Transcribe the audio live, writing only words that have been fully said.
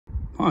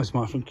Hi, it's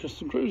Mark from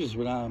Custom Cruisers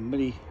with our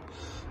mini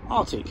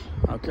Artic.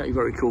 Okay,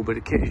 very cool bit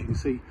of kit. As you can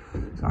see,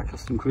 it's our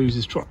Custom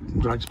Cruisers, truck,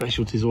 drag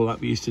specialties, all that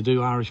we used to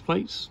do, Irish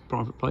plates,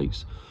 private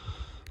plates.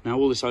 Now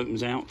all this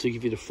opens out to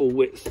give you the full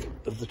width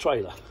of the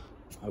trailer.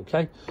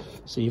 Okay,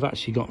 so you've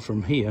actually got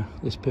from here,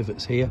 this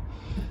pivot's here,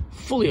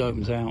 fully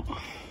opens out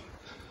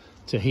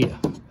to here,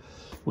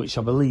 which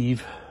I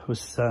believe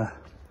was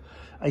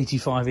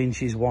 85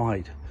 inches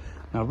wide.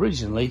 Now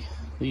originally,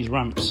 these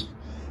ramps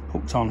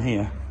hooked on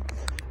here,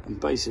 and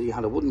basically you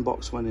had a wooden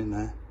box went in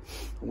there,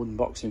 a wooden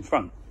box in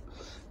front.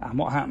 And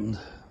what happened,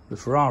 the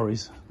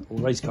Ferraris or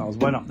race cars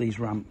went up these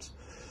ramps,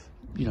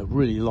 you know,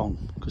 really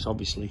long, because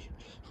obviously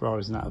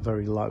Ferraris and that are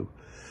very low,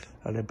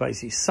 and they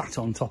basically sat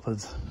on top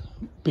of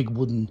big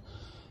wooden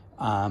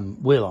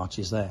wheel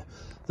arches there.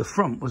 The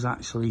front was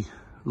actually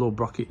Lord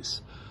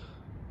Brockett's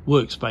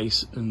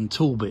workspace and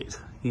tool bit,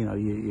 you know,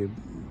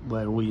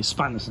 where all your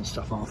spanners and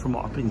stuff are. From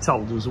what I've been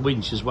told, there was a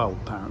winch as well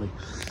apparently,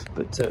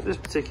 but this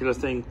particular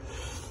thing,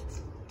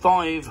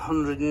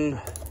 500 and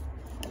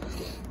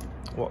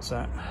what's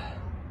that,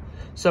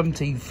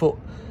 17 foot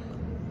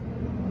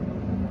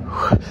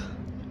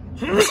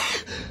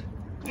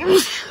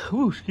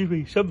ooh, excuse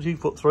me, 17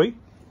 foot 3,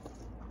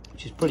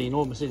 which is pretty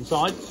enormous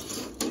inside,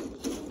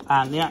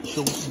 and the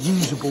actual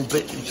usable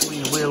bit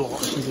between the wheel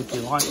arches, if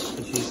you like,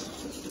 which is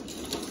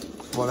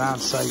what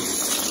I'd say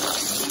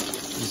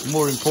is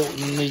more important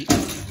than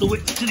the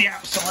width to the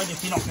outside.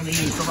 If you're not going to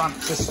use the ramp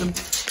system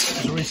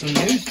as originally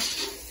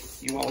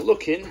used, you are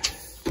looking,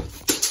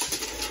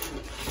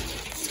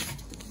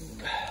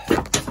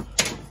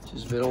 which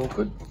is a bit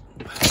awkward,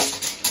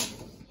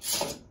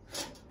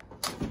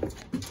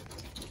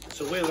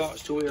 so wheel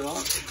arch to wheel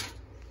arch.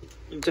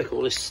 You can take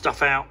all this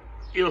stuff out,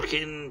 you're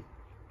looking,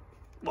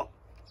 what,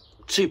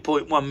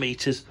 2.1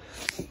 meters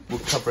will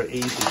cover it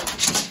easy.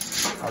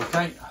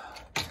 Okay,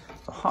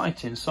 the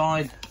height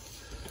inside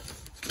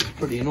is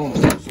pretty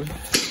enormous actually.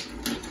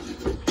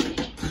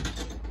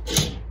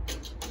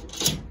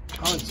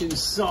 Height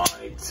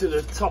inside to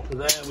the top of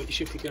there, which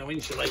if you're going to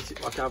insulate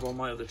it like I have on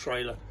my other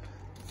trailer,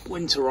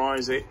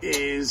 winterize it,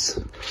 is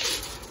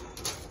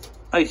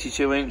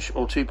 82 inch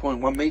or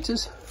 2.1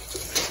 meters.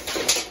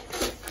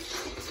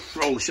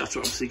 Roll shutter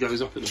obviously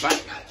goes up at the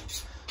back,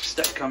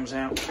 step comes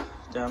out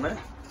down there.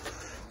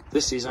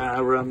 This is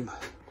our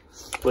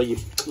where you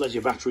let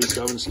your batteries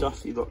go and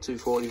stuff. You've got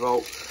 240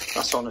 volt,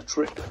 that's on a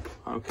trip,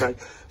 okay,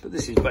 but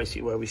this is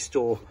basically where we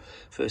store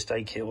first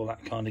aid kit, all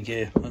that kind of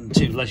gear, and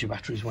 2 leisure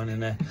batteries went in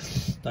there.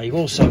 Now you've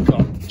also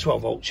got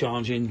 12 volt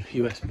charging,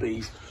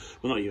 USBs,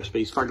 well not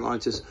USBs, fag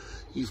lighters.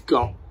 You've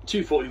got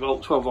 240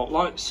 volt 12 volt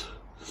lights,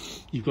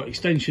 you've got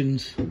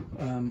extensions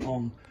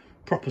on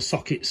proper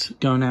sockets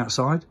going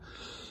outside.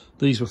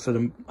 These were for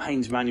the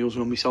Haynes manuals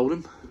when we sold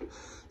them.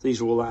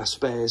 These are all our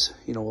spares,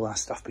 you know, all our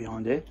stuff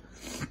behind here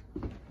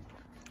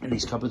in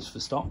these cupboards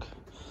for stock.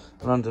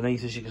 And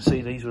underneath, as you can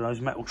see, these are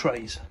those metal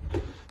trays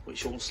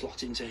which all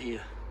slot into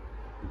here.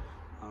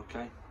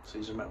 Okay, so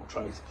these are metal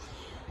trays,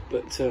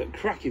 but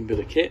cracking bit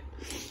of kit.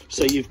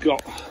 So you've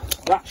got,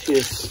 that's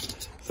your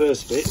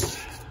first bit,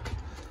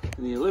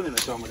 and your living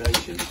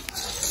accommodation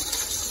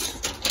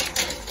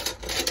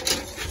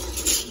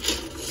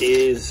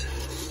is,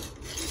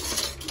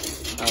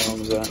 how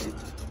long is that?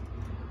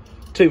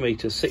 2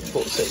 meters, 6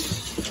 foot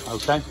 6.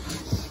 Okay,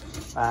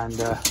 and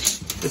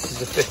this is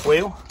the 5th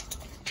wheel.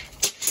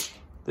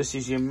 This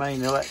is your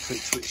main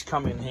electrics, which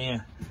come in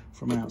here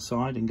from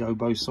outside and go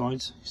both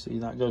sides. You see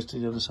that goes to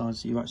the other side,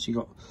 so you've actually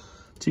got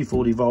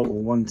 240 volt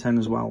or 110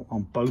 as well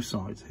on both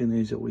sides. And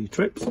these are all your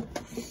trips.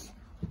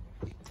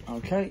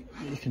 Okay,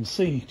 you can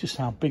see just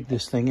how big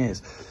this thing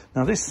is.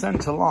 Now this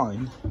centre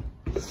line,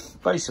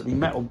 basically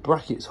metal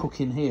brackets hook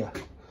in here,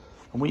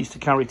 and we used to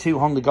carry 2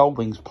 Honda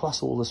Goldwings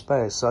plus all the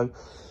spares, so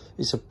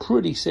it's a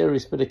pretty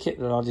serious bit of kit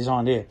that I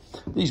designed here.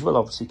 These will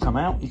obviously come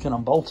out, you can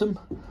unbolt them,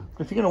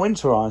 but if you're going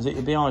to winterise it,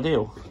 it'd be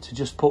ideal to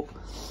just put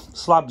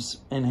slabs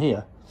in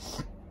here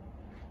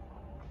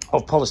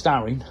of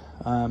polystyrene.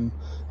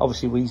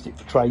 Obviously we used it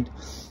for trade.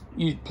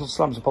 You put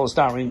slabs of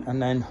polystyrene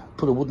and then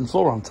put a wooden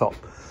floor on top.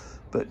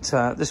 But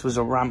this was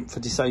a ramp for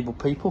disabled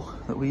people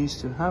that we used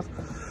to have,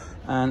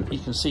 and you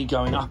can see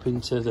going up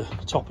into the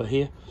top of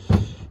here.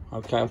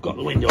 Okay, I've got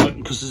the window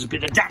open because there's a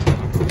bit of damp.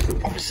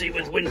 Obviously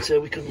with winter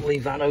we couldn't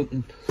leave that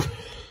open,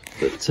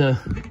 but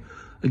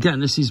again,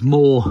 this is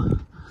more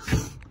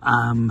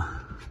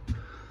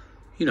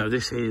you know,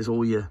 this here is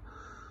all your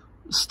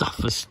stuff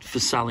for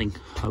selling.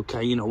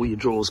 Okay, you know, all your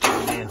drawers go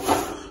in here,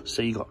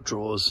 so you got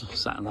drawers,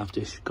 sat and lav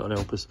dish, God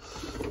help us.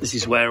 This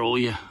is where all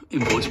your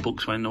invoice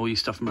books went, all your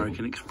stuff,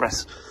 American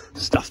Express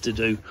stuff to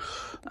do.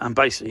 And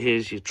basically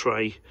here's your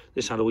tray.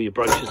 This had all your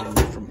brochures in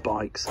different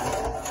bikes,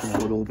 and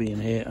they would all be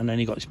in here. And then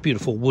you got this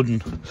beautiful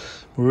wooden,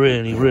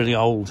 really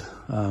old,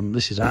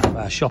 this is out of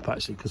our shop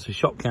actually, because the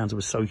shop counter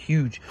was so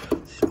huge.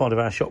 This is part of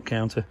our shop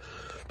counter,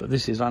 but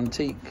this is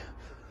antique.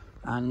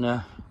 And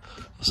I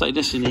say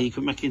this in here you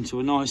can make into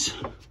a nice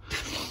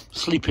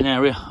sleeping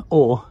area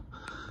or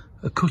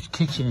a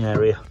kitchen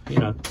area, you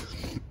know.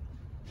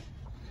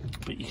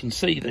 But you can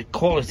see the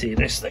quality of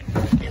this thing.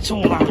 It's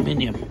all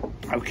aluminium,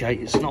 Okay,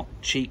 it's not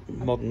cheap,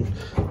 modern,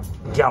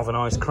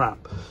 galvanised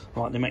crap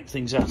like they make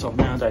things out of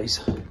nowadays.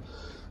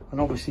 And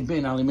obviously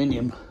being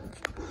aluminium,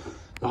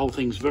 the whole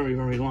thing's very,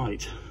 very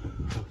light,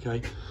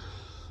 okay?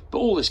 But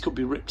all this could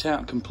be ripped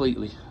out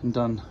completely and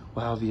done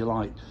however you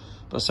like.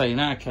 But I say in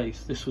our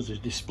case, this was a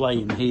display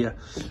in here.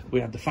 We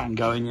had the fan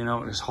going, you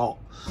know, it was hot.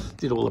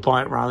 Did all the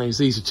bike rallies.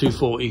 These are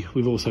 240.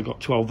 We've also got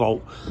 12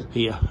 volt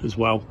here as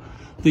well.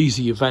 These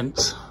are your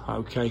vents,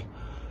 okay,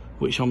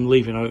 which I'm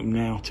leaving open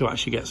now to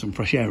actually get some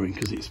fresh air in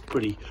because it's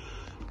pretty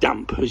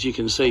damp, as you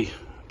can see.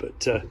 But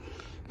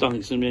don't think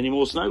it's going to be any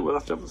more snow. We'll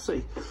have to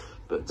see.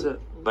 But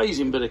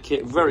amazing bit of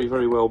kit, very,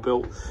 very well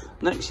built.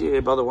 Next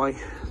year, by the way,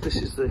 this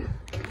is the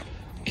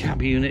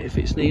cab unit if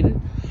it's needed.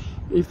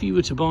 If you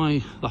were to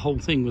buy the whole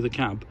thing with a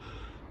cab,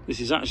 this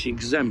is actually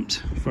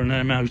exempt for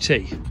an MOT.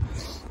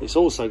 It's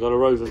also got a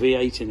Rover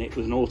V8 in it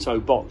with an auto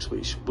box,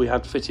 which we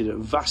had fitted at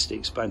vast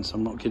expense,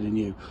 I'm not kidding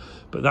you.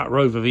 But that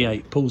Rover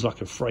V8 pulls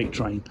like a freight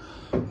train.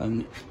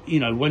 And, you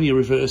know, when you're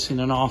reversing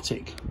an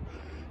Artic,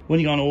 when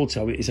you go on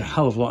auto, it is a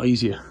hell of a lot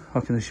easier,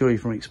 I can assure you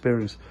from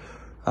experience,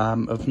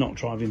 of not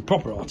driving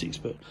proper Artics.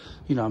 But,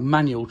 you know,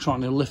 manual,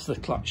 trying to lift the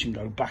clutch and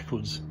go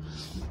backwards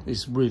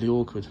is really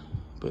awkward.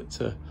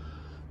 But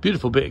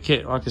beautiful bit of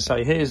kit. Like I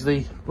say, here's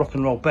the rock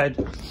and roll bed.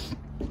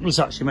 This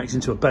actually makes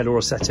into a bed or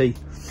a settee,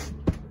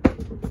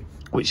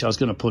 which I was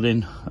going to put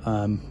in.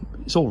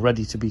 It's all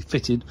ready to be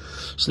fitted.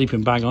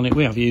 Sleeping bag on it.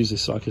 We have used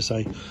this, like I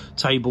say,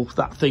 table.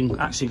 That thing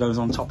actually goes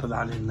on top of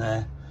that in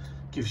there.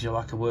 Gives you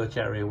like a work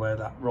area where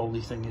that rolly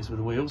thing is with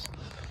the wheels.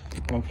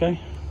 Okay.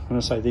 And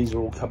I say these are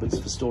all cupboards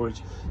for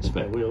storage.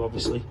 Spare wheel,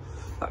 obviously.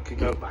 That could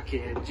go back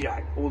here.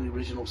 Jack, all the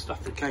original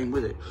stuff that came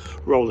with it.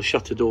 Roller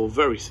shutter door,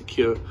 very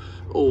secure.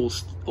 All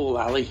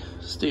alley,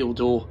 steel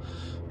door,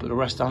 but the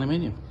rest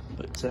aluminium.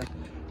 But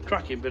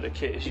cracking bit of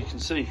kit, as you can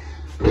see.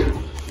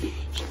 The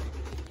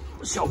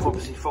shelf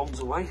obviously folds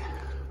away.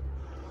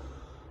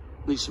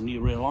 Needs some new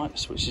rear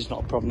lights, which is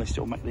not a problem. They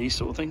still make these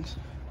sort of things.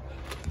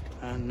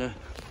 And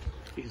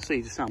you can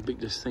see just how big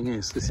this thing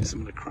is. This is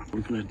some of the crap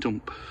I'm going to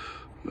dump.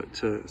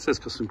 But it says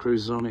Custom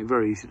Cruisers on it.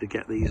 Very easy to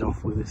get these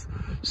off with this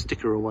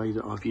sticker away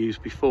that I've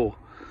used before.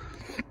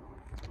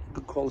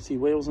 Good quality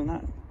wheels and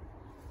that.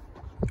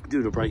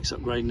 Do the brakes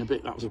upgrading a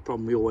bit. That was a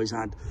problem we always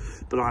had.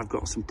 But I've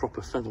got some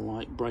proper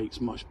Featherlight brakes,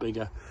 much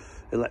bigger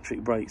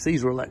electric brakes.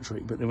 These were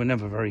electric, but they were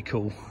never very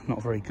cool.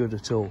 Not very good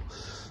at all.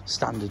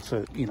 Standard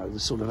for, you know,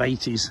 the sort of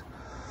 80s.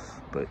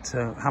 But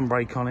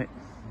handbrake on it,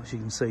 as you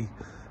can see.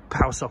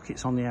 Power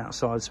sockets on the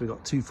outside, so we've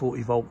got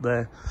 240 volt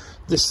there.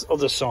 This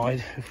other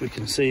side, if we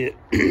can see it,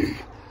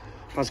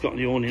 has got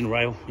the awning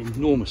rail,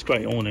 enormous,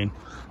 great awning,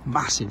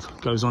 massive,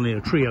 goes on here,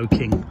 Trio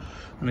King,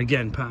 and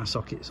again power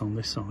sockets on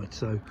this side.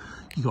 So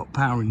you've got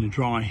power in the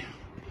dry,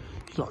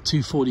 you've got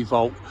 240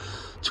 volt,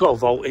 12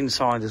 volt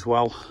inside as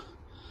well.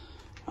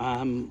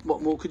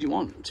 What more could you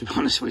want, to be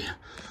honest with you?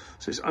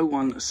 So it's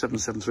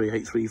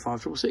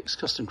 01773835666,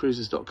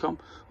 customcruisers.com,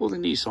 or the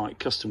new site,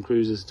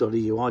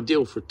 customcruisers.eu.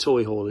 Ideal for a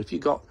toy haul. If you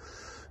got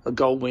a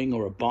Goldwing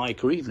or a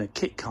bike or even a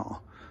kit car,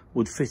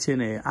 would fit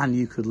in here and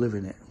you could live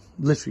in it.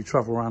 Literally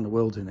travel around the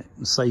world in it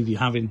and save you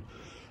having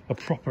a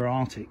proper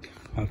Artic.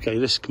 Okay,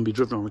 this can be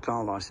driven on a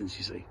car license,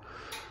 you see.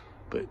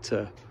 But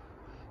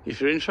if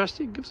you're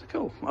interested, give us a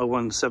call.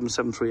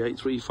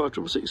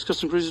 01773835666,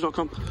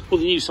 customcruisers.com, or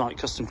the new site,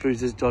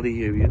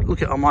 customcruisers.eu.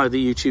 Look at my other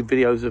YouTube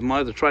videos of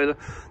my other trailer,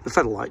 the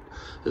Featherlight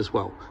as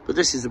well. But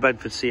this is the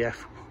Bedford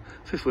CF,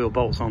 fifth wheel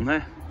bolts on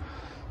there,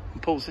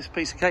 and pulls this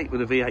piece of cake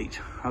with a V8,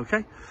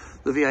 okay?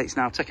 The V8's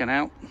now taken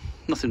out,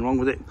 nothing wrong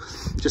with it,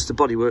 just the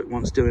bodywork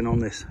wants doing on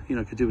this. You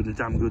know, could do with a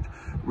damn good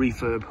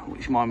refurb,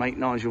 which my mate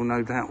Nigel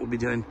no doubt will be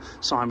doing,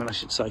 Simon I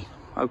should say.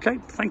 Okay,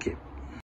 thank you.